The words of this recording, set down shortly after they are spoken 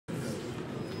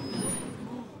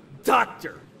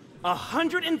Doctor,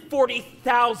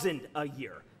 140,000 a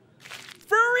year.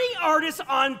 Furry artists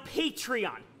on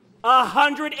Patreon,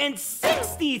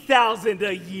 160,000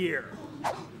 a year.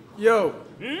 Yo.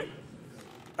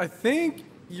 I think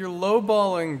you're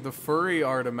lowballing the furry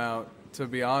art amount, to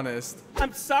be honest.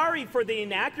 I'm sorry for the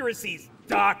inaccuracies,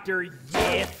 Dr.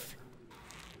 Yiff.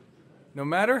 No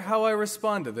matter how I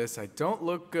respond to this, I don't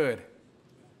look good.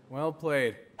 Well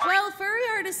played. Well, furry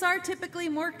artists are typically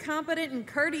more competent and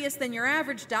courteous than your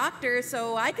average doctor,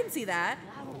 so I can see that.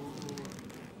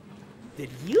 Did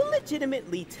you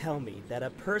legitimately tell me that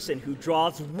a person who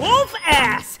draws wolf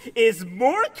ass is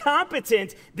more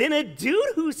competent than a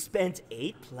dude who spent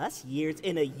 8+ years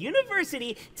in a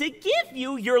university to give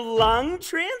you your lung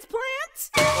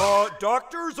transplant?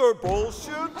 Doctors are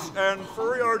bullshit, and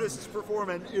furry artists perform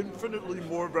an infinitely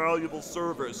more valuable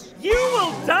service. You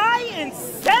will die in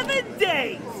 7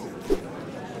 days!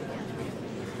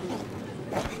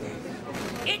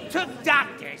 It took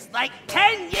doctors like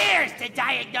 10 years to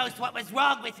diagnose what was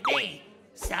wrong with me.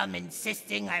 Some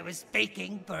insisting I was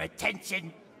faking for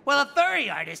attention. Well, a furry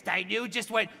artist I knew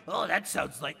just went, "Oh, that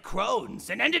sounds like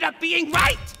Crohn's," and ended up being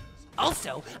right.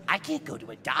 Also, I can't go to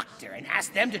a doctor and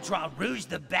ask them to draw Rouge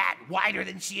the Bat wider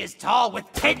than she is tall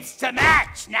with tits to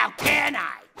match, now can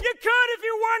I? You could if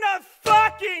you weren't a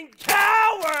fucking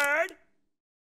coward!